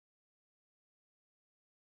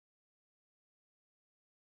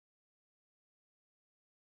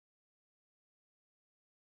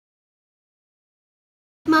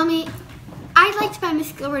Mommy, I'd like to buy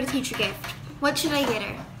Miss Gilbert a teacher gift. What should I get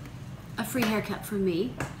her? A free haircut from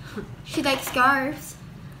me. She likes scarves.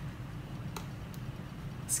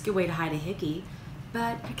 It's a good way to hide a hickey,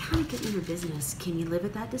 but I kind of get in her business. Can you live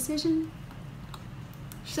with that decision?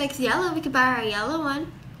 She likes yellow. We could buy her a yellow one.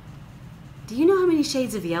 Do you know how many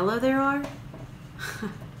shades of yellow there are?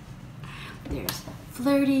 There's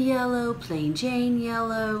flirty yellow, plain Jane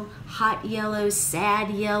yellow, hot yellow, sad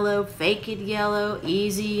yellow, fake it yellow,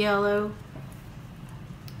 easy yellow.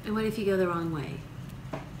 And what if you go the wrong way?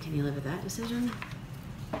 Can you live with that decision?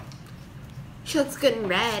 She looks good in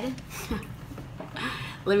red.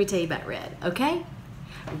 Let me tell you about Red, okay?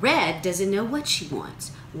 Red doesn't know what she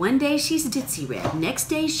wants. One day she's ditzy red, next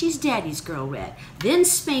day she's daddy's girl red, then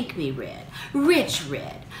spank me red, rich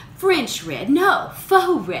red, French red, no,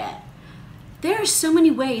 faux red. There are so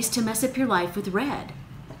many ways to mess up your life with red.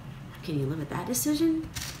 Can you live with that decision?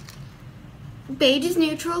 Beige is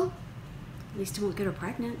neutral. At least it won't get her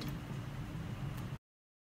pregnant.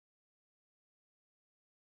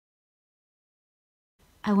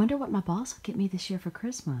 I wonder what my boss will get me this year for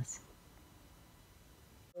Christmas.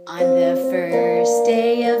 On the first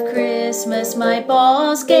day of Christmas, my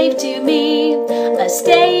boss gave to me a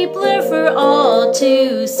stapler for all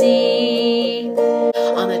to see.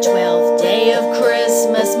 On the 12th day of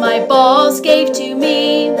Christmas, my boss gave to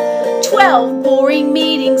me 12 boring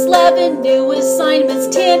meetings, 11 new assignments,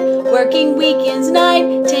 10 working weekends,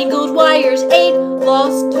 9 tangled wires, 8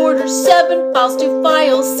 lost orders, 7 files to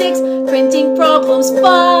file, 6 printing problems,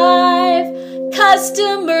 5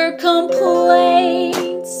 customer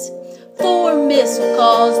complaints, 4 missed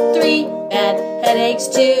calls, 3 bad headaches,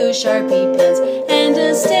 2 Sharpie pens, and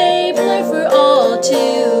a stapler for all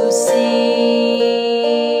to see.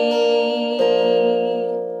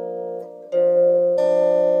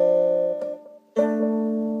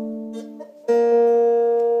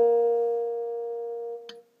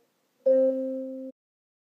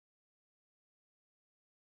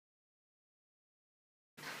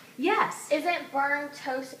 Yes. Isn't burned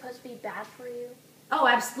toast supposed to be bad for you? Oh,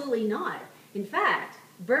 absolutely not. In fact,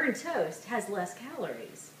 burned toast has less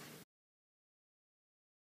calories.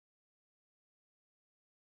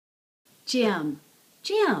 Jim,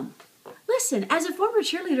 listen, as a former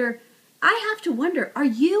cheerleader, I have to wonder, are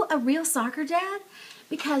you a real soccer dad?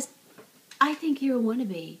 Because I think you're a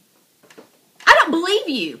wannabe. I don't believe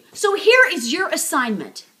you. So here is your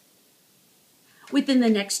assignment. Within the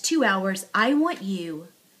next 2 hours, I want you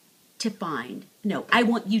to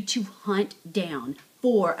hunt down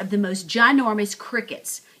 4 of the most ginormous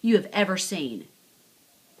crickets you have ever seen.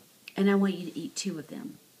 And I want you to eat 2 of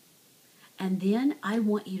them. And then I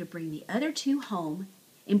want you to bring the other 2 home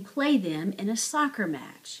and play them in a soccer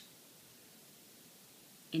match.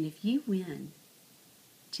 And if you win,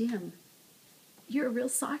 Jim, you're a real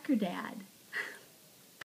soccer dad.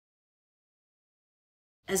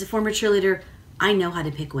 As a former cheerleader, I know how to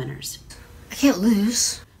pick winners. I can't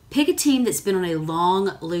lose. Pick a team that's been on a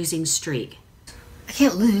long losing streak. I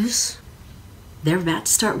can't lose. They're about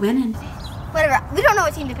to start winning. Whatever. We don't know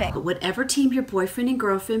what team to pick. But whatever team your boyfriend and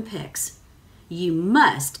girlfriend picks, you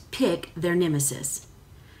must pick their nemesis.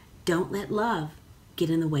 Don't let love get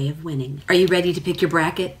in the way of winning. Are you ready to pick your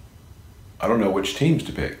bracket? I don't know which teams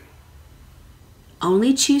to pick.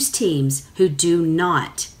 Only choose teams who do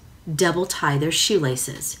not double tie their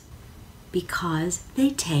shoelaces because they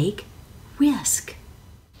take risk.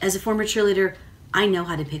 As a former cheerleader, I know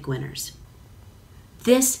how to pick winners.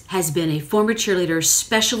 This has been a former cheerleader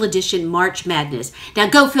special edition March Madness. Now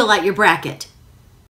go fill out your bracket.